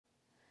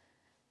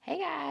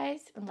guys,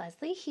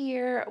 Leslie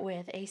here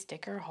with a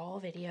sticker haul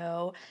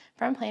video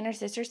from Planner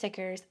Sister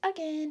Stickers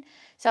again.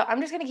 So I'm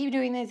just going to keep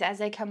doing these as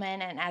they come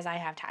in and as I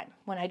have time.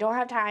 When I don't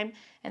have time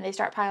and they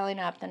start piling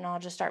up, then I'll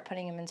just start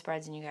putting them in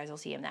spreads and you guys will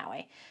see them that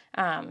way,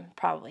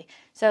 probably.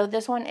 So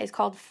this one is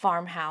called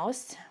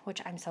Farmhouse,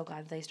 which I'm so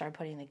glad they started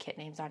putting the kit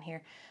names on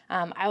here.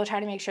 I will try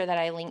to make sure that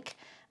I link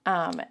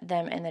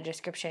them in the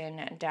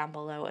description down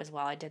below as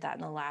well. I did that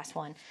in the last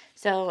one.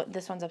 So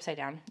this one's upside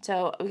down.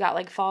 So we got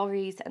like fall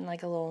wreaths and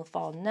like a little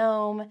fall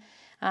gnome.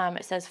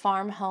 It says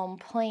farm home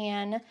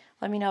plan.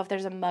 Let me know if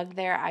there's a mug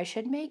there I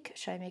should make.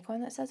 Should I make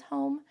one that says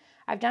home?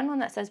 I've done one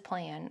that says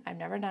plan. I've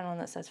never done one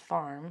that says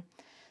farm.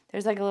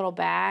 There's like a little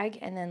bag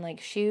and then like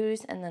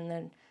shoes and then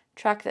the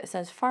truck that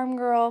says farm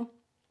girl.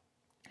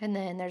 And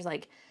then there's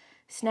like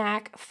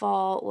snack,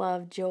 fall,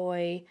 love,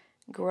 joy,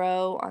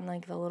 grow on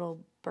like the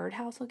little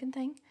birdhouse looking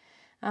thing.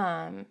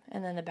 And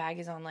then the bag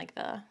is on like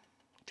the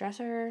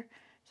dresser.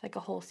 It's like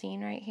a whole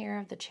scene right here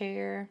of the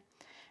chair.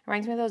 It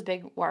reminds me of those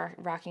big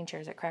rocking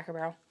chairs at Cracker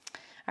Barrel.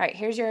 All right,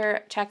 here's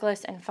your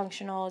checklist and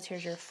functionals.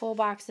 Here's your full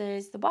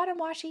boxes. The bottom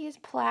washi is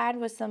plaid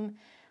with some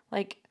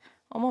like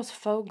almost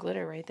faux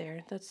glitter right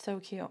there. That's so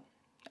cute.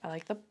 I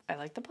like the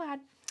plaid.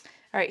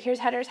 All right, here's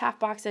headers, half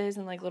boxes,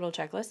 and like little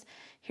checklists.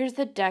 Here's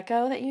the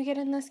deco that you get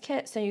in this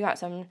kit. So you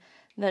got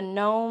the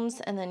gnomes,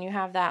 and then you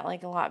have that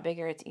like a lot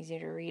bigger. It's easier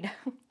to read.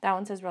 That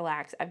one says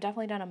relax. I've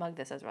definitely done a mug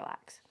that says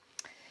relax.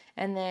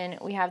 And then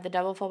we have the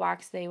double full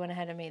box. They went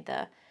ahead and made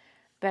the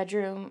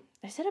bedroom.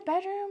 Is it a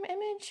bedroom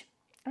image?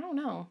 I don't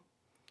know.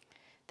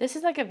 This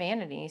is like a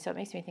vanity, so it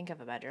makes me think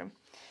of a bedroom.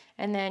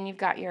 And then you've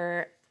got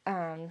your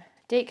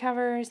date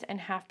covers and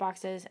half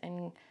boxes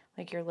and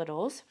like your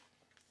littles.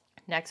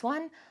 Next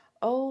one.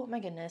 Oh my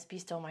goodness, be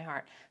still my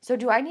heart. So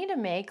do I need to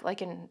make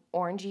like an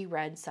orangey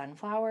red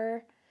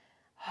sunflower?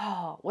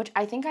 Oh, which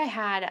I think I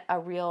had a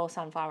real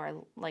sunflower,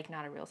 like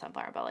not a real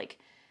sunflower, but like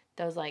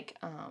those like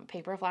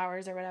paper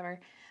flowers or whatever.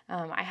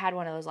 I had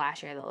one of those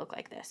last year that looked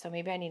like this. So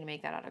maybe I need to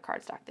make that out of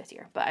cardstock this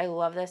year. But I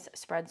love this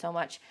spread so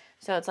much.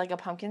 So it's like a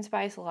pumpkin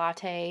spice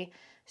latte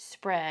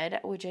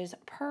spread, which is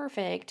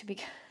perfect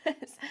because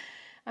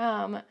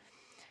I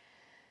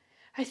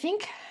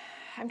think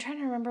I'm trying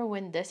to remember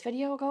when this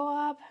video will go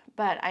up,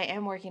 but I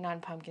am working on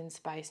pumpkin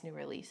spice new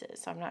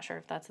releases. So I'm not sure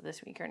if that's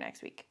this week or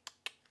next week.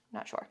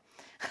 Not sure.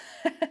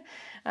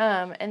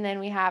 And then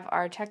we have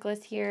our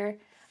checklist here.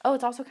 Oh,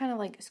 it's also kind of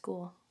like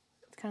school.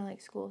 It's kind of like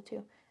school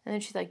too. And then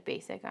she's like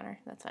basic on her.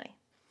 That's funny.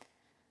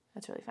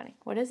 That's really funny.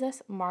 What is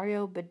this?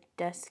 Mario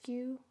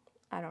Badescu?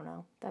 I don't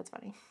know. That's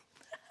funny.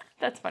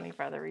 That's funny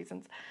for other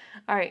reasons.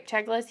 All right,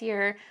 checklist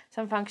here.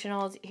 Some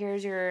functionals.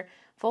 Here's your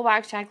full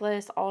box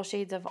checklist. All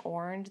shades of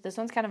orange. This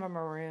one's kind of a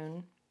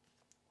maroon.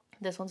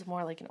 This one's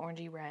more like an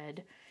orangey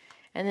red.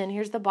 And then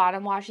here's the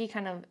bottom washi,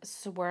 kind of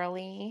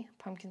swirly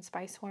pumpkin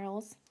spice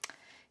swirls.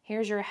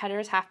 Here's your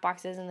headers, half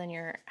boxes, and then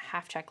your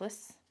half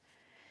checklists.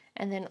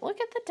 And then look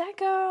at the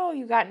deco.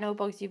 You've got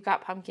notebooks, you've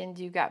got pumpkins,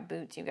 you've got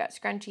boots, you've got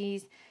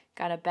scrunchies,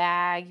 got a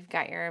bag, you've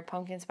got your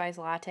pumpkin spice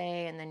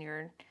latte, and then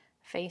your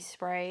face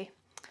spray.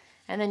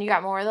 And then you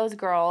got more of those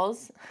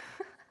girls.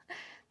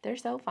 They're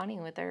so funny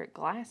with their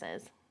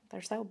glasses.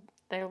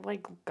 They're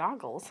like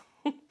goggles.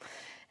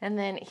 And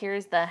then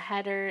here's the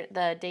header,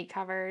 the date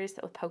covers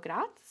with polka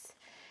dots.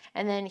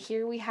 And then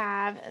here we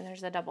have, and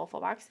there's a double full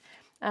box.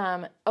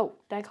 Oh,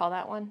 did I call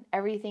that one?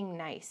 Everything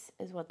Nice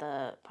is what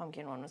the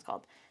pumpkin one was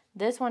called.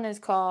 This one is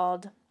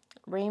called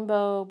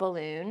Rainbow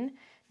Balloon.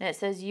 And it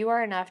says, you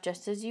are enough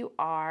just as you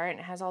are. And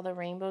it has all the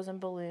rainbows and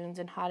balloons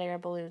and hot air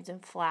balloons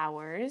and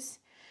flowers.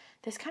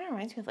 This kind of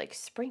reminds me of like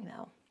spring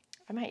though.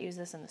 I might use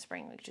this in the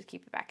spring. We could just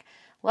keep it back.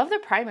 Love the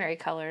primary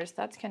colors.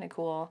 That's kind of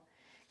cool.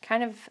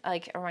 Kind of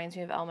like reminds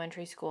me of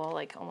elementary school.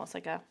 Like almost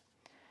like a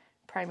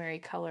primary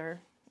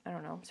color, I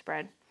don't know,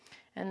 spread.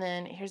 And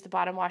then here's the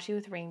bottom washi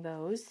with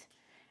rainbows.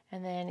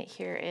 And then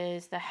here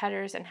is the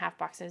headers and half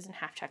boxes and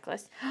half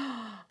checklist.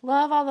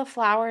 Love all the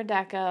flower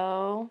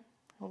deco.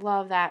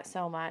 Love that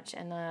so much.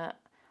 And the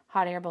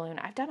hot air balloon.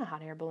 I've done a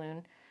hot air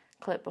balloon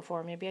clip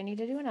before. Maybe I need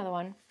to do another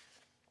one.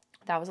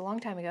 That was a long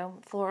time ago.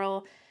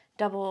 Floral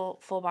double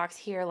full box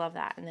here. Love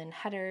that. And then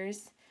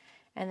headers.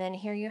 And then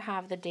here you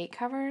have the date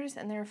covers.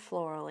 And they're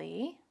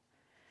florally.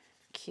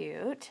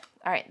 Cute.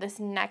 All right, this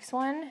next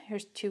one.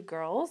 Here's two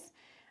girls.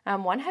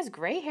 One has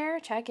gray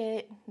hair. Check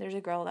it. There's a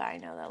girl that I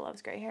know that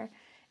loves gray hair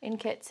in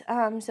kits.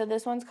 So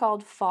this one's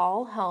called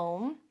Fall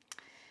Home.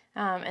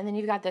 And then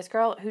you've got this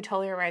girl who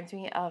totally reminds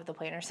me of the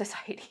Planner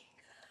Society.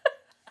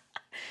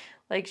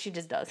 Like she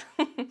just does.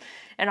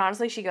 And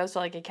honestly, she goes to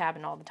like a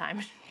cabin all the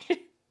time.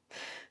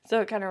 So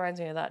it kind of reminds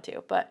me of that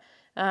too. But,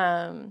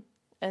 and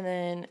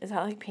then is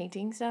that like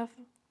painting stuff?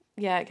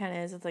 Yeah, it kind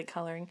of is. It's like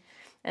coloring.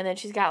 And then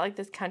she's got like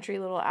this country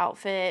little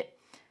outfit.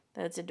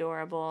 That's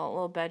adorable. A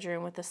little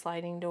bedroom with the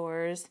sliding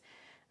doors.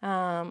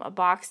 A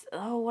box.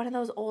 Oh, one of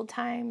those old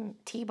time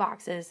tea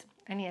boxes.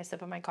 I need a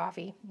sip of my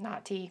coffee.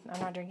 Not tea.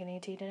 I'm not drinking any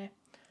tea today.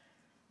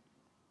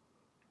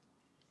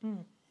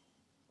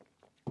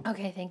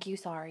 Okay, thank you.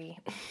 Sorry.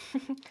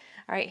 All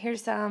right,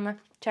 here's some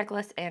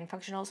checklists and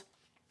functionals.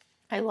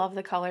 I love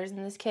the colors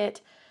in this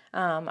kit.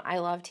 I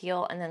love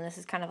teal, and then this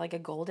is kind of like a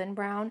golden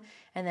brown,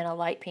 and then a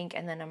light pink,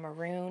 and then a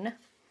maroon,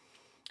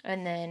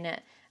 and then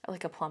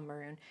like a plum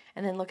maroon.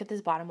 And then look at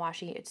this bottom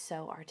washi. It's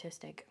so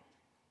artistic.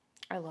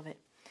 I love it.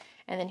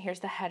 And then here's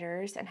the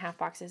headers and half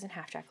boxes and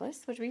half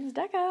checklists, which means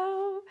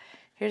deco.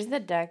 Here's the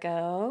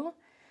deco.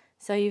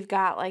 So you've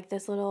got like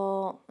this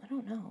little, I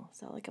don't know, is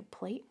that like a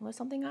plate with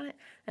something on it?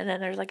 And then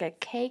there's like a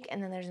cake,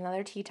 and then there's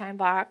another tea time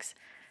box,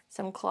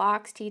 some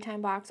clocks, tea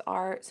time box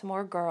art, some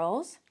more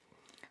girls.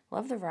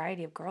 Love the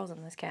variety of girls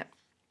in this kit.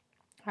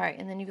 All right,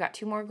 and then you've got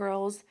 2 more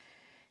girls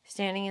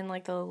standing in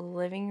like the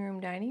living room,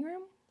 dining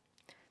room.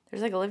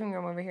 There's like a living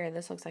room over here.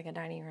 This looks like a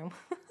dining room.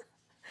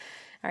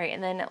 All right,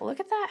 and then look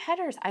at that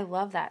headers. I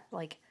love that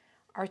like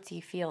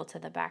artsy feel to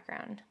the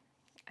background.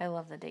 I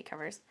love the date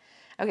covers.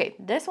 Okay,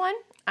 this one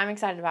I'm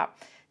excited about.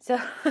 So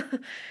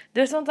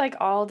this one's like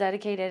all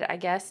dedicated, I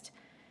guess,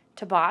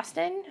 to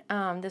Boston.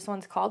 This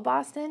one's called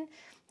Boston.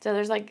 So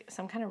there's like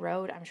some kind of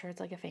road. I'm sure it's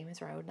like a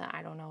famous road that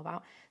I don't know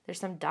about. There's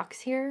some ducks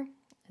here.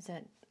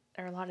 Are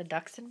there a lot of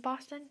ducks in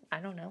Boston? I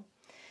don't know.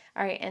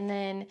 All right, and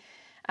then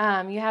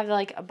you have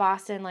like a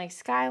Boston like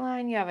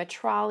skyline. You have a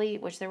trolley,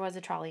 which there was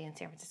a trolley in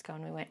San Francisco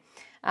when we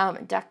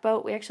went. Duck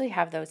boat. We actually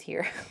have those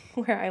here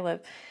where I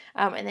live.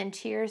 And then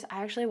Cheers.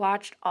 I actually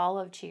watched all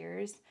of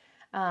Cheers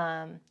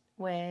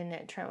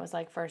when Trent was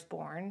like first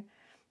born,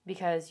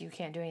 because you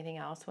can't do anything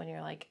else when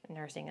you're like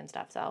nursing and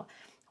stuff. So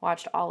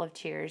watched all of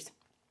Cheers,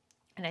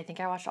 and I think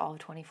I watched all of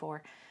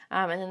 24.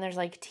 And then there's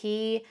like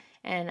tea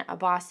and a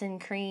Boston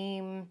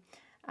cream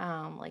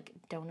like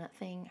donut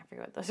thing. I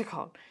forget what those are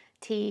called.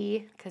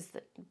 Tea, because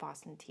the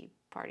Boston Tea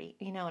Party,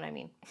 you know what I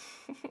mean.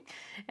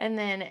 And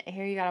then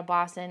here you got a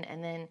Boston,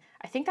 and then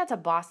I think that's a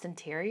Boston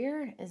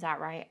Terrier. Is that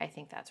right? I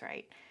think that's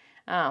right.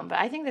 But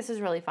I think this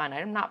is really fun.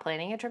 I'm not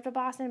planning a trip to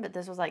Boston, but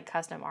this was like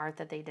custom art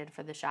that they did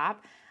for the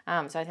shop.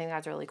 So I think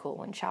that's really cool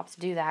when shops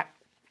do that.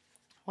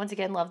 Once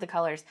again, love the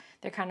colors.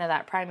 They're kind of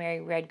that primary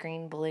red,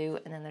 green, blue,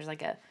 and then there's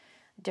like a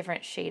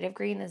different shade of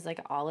green. Is like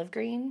olive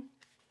green.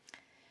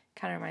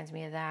 Kind of reminds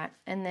me of that.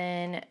 And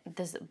then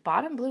this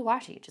bottom blue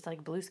washi, just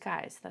like blue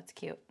skies. That's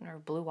cute. Or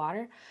blue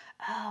water.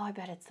 Oh, I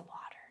bet it's the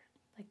water.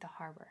 Like the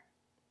harbor.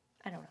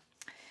 I don't know.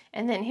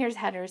 And then here's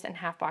headers and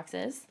half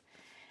boxes.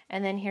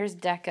 And then here's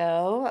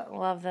deco.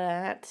 Love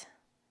that.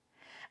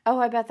 Oh,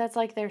 I bet that's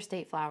like their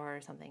state flower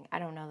or something. I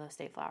don't know the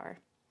state flower.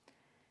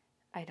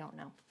 I don't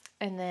know.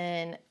 And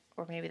then,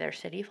 or maybe their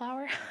city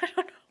flower. I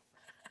don't know.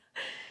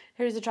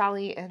 Here's a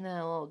trolley and then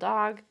a little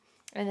dog.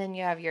 And then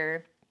you have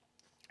your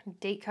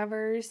date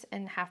covers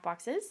and half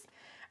boxes.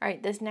 All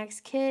right, this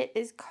next kit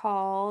is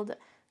called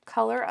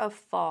Color of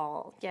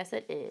Fall. Yes,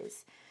 it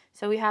is.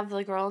 So we have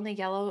the girl in the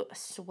yellow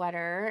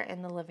sweater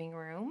in the living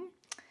room.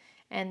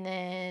 And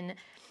then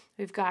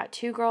we've got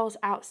 2 girls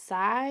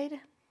outside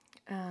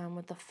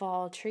with the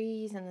fall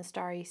trees and the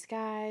starry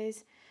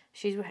skies.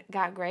 She's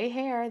got gray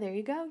hair. There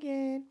you go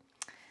again.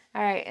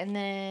 All right, and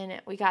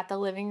then we got the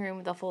living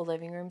room, the full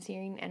living room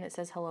scene, and it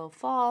says Hello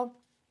Fall.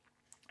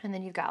 And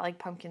then you've got like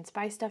pumpkin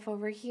spice stuff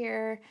over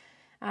here.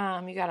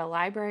 You got a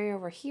library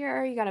over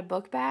here. You got a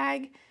book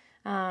bag.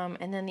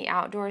 And then the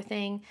outdoor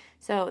thing.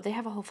 So they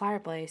have a whole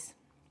fireplace.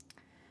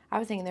 I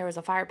was thinking there was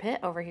a fire pit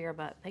over here,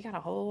 but they got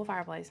a whole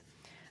fireplace.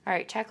 All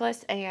right,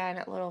 checklist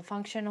and little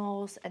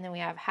functionals. And then we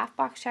have half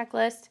box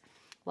checklist.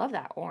 Love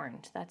that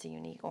orange. That's a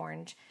unique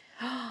orange.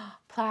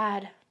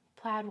 Plaid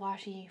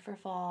washi for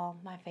fall.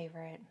 My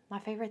favorite. My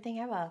favorite thing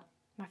ever.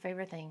 My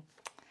favorite thing.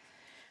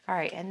 All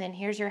right, and then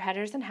here's your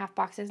headers and half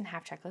boxes and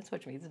half checklists,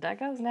 which means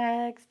deco's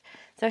next.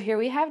 So here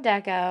we have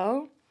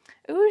deco.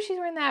 Ooh, she's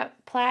wearing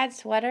that plaid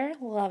sweater.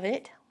 Love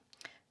it.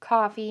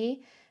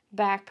 Coffee,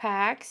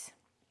 backpacks,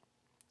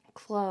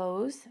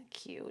 clothes.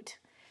 Cute.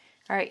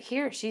 All right,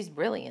 here she's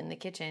really in the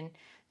kitchen.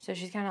 So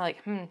she's kind of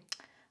like,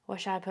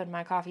 what should I put in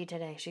my coffee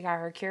today? She got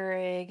her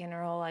Keurig and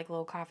her whole like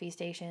little coffee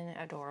station.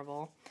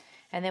 Adorable.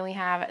 And then we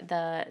have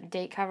the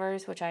date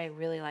covers, which I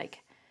really like.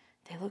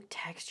 They look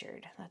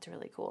textured. That's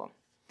really cool.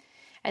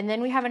 And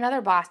then we have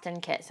another Boston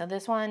kit. So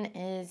this one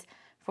is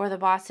for the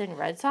Boston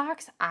Red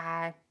Sox.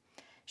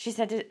 She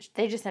said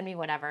they just send me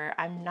whatever.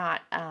 I'm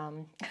not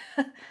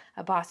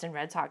a Boston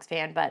Red Sox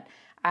fan, but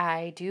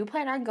I do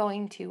plan on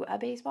going to a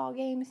baseball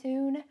game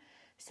soon.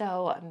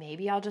 So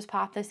maybe I'll just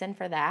pop this in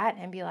for that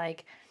and be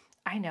like,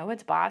 I know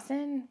it's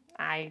Boston.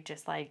 I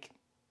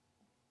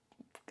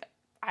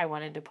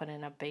wanted to put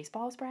in a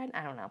baseball spread.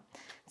 I don't know.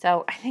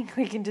 So I think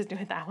we can just do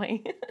it that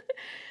way.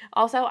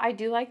 Also, I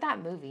do like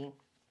that movie.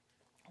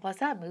 What's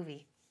that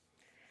movie?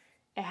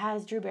 It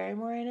has Drew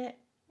Barrymore in it.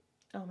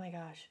 Oh my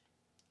gosh.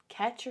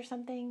 Catch or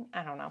something?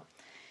 I don't know.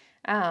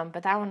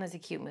 But that one is a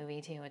cute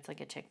movie too. It's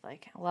like a chick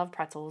flick. I love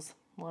pretzels.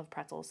 Love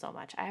pretzels so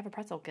much. I have a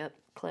pretzel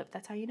clip.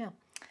 That's how you know.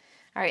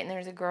 All right, and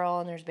there's a girl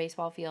and there's a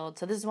baseball field.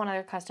 So this is one of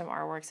their custom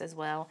artworks as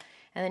well.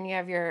 And then you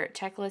have your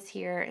checklist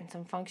here and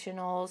some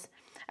functionals.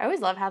 I always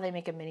love how they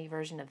make a mini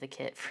version of the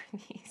kit for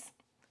these.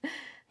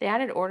 They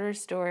added order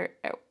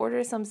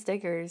some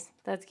stickers.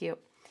 That's cute.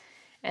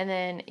 And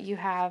then you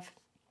have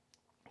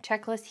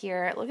checklist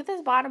here. Look at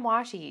this bottom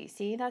washi.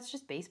 See, that's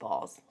just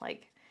baseballs.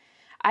 Like,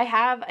 I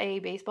have a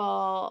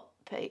baseball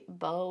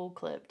bow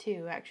clip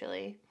too,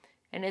 actually.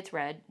 And it's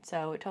red,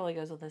 so it totally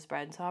goes with this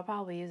spread, so I'll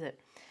probably use it.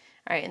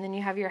 All right, and then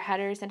you have your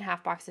headers and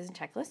half boxes and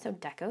checklists, so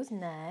deco's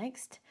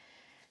next.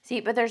 See,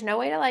 but there's no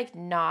way to, like,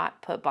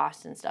 not put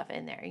Boston stuff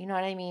in there. You know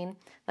what I mean?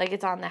 Like,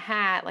 it's on the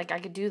hat. Like, I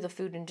could do the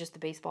food and just the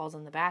baseballs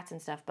and the bats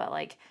and stuff, but,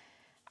 like,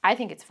 I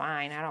think it's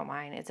fine. I don't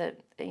mind. It's a,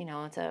 you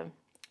know, it's a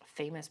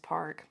famous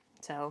park.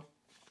 So,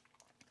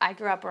 I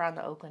grew up around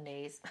the Oakland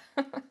days.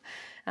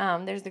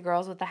 There's the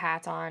girls with the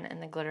hats on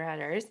and the glitter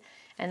headers.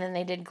 And then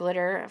they did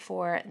glitter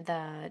for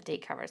the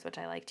date covers, which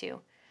I like, too.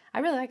 I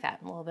really like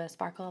that. A little bit of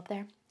sparkle up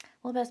there.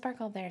 A little bit of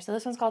sparkle up there. So,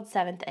 this one's called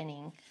 7th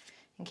Inning,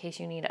 in case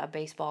you need a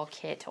baseball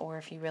kit or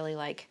if you really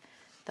like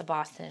the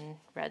Boston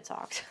Red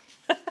Sox.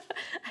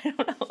 I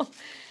don't know.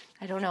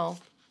 I don't know.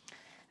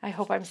 I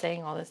hope I'm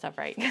saying all this stuff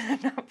right. I'm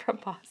not from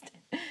Boston.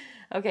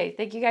 Okay,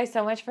 thank you guys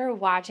so much for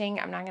watching.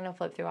 I'm not going to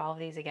flip through all of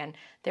these again.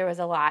 There was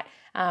a lot.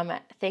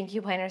 Thank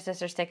you, Planner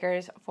Sister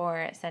Stickers,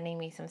 for sending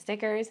me some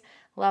stickers.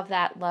 Love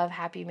that. Love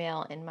Happy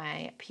Mail in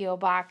my P.O.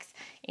 box.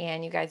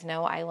 And you guys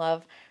know I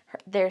love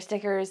their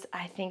stickers.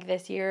 I think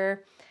this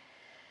year,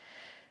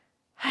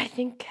 I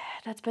think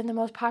that's been the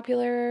most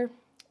popular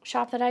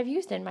shop that I've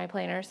used in my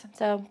planners.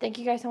 So thank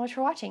you guys so much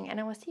for watching, and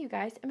I will see you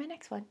guys in my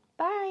next one.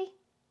 Bye!